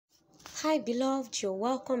Hi, beloved, you're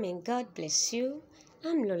welcome and God bless you.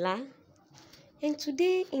 I'm Lola, and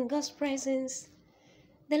today in God's presence,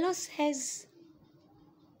 the Lord says,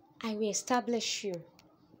 I will establish you.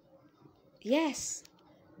 Yes,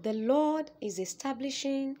 the Lord is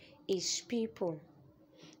establishing His people.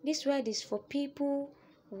 This word is for people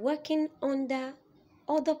working under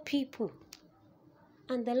other people.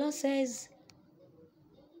 And the Lord says,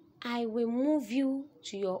 I will move you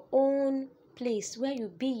to your own place where you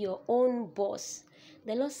be your own boss.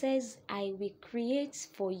 The Lord says, I will create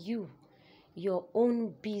for you your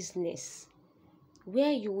own business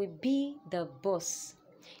where you will be the boss.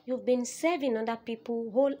 You've been serving other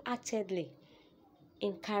people wholeheartedly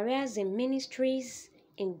in careers, in ministries,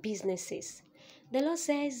 in businesses. The Lord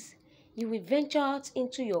says, you will venture out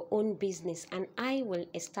into your own business and I will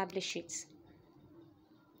establish it.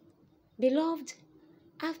 Beloved,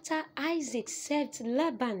 after Isaac served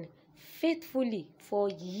Laban faithfully for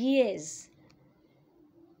years,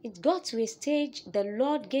 it got to a stage the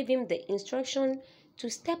Lord gave him the instruction to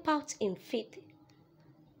step out in faith,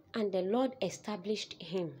 and the Lord established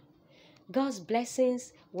him. God's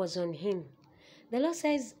blessings was on him. The Lord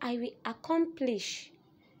says, I will accomplish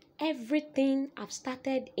everything I've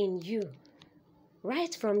started in you.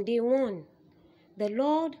 Right from day one, the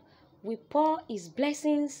Lord will pour His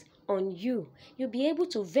blessings on you. You'll be able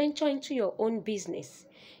to venture into your own business.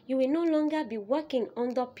 You will no longer be working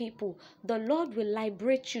under people. The Lord will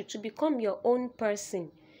liberate you to become your own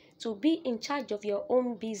person, to be in charge of your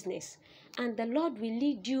own business. And the Lord will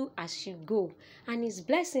lead you as you go. And His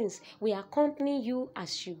blessings will accompany you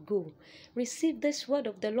as you go. Receive this word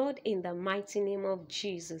of the Lord in the mighty name of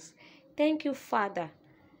Jesus. Thank you, Father,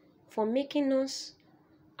 for making us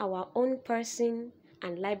our own person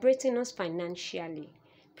and liberating us financially.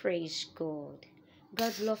 Praise God.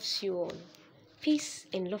 God loves you all. Peace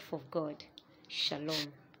and love of God.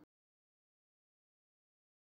 Shalom.